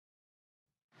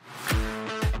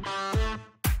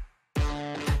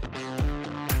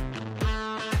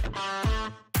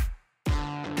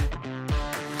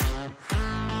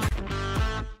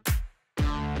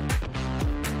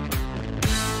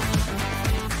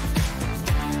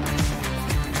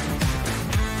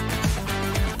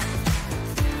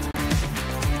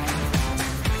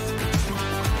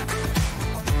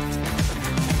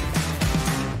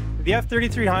The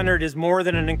F3300 is more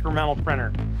than an incremental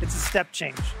printer. It's a step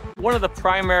change. One of the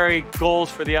primary goals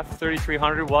for the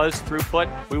F3300 was throughput.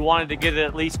 We wanted to get it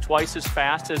at least twice as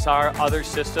fast as our other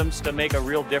systems to make a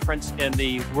real difference in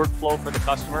the workflow for the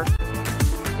customer.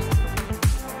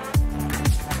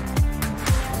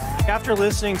 After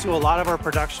listening to a lot of our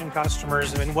production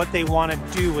customers and what they want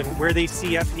to do and where they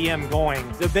see FDM going,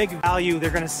 the big value they're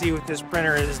going to see with this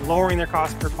printer is lowering their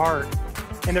cost per part.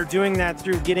 And they're doing that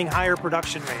through getting higher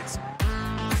production rates.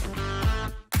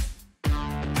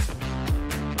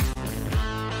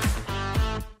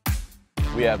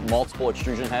 We have multiple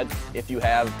extrusion heads. If you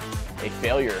have a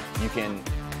failure, you can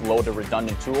load a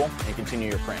redundant tool and continue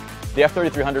your print. The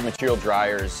F3300 material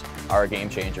dryers are a game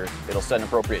changer. It'll set an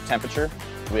appropriate temperature.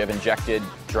 We have injected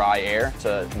dry air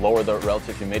to lower the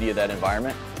relative humidity of that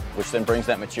environment, which then brings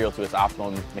that material to its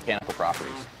optimum mechanical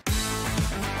properties.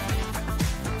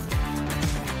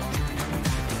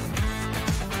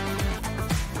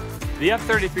 The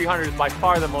F3300 is by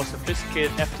far the most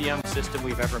sophisticated FDM system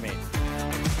we've ever made.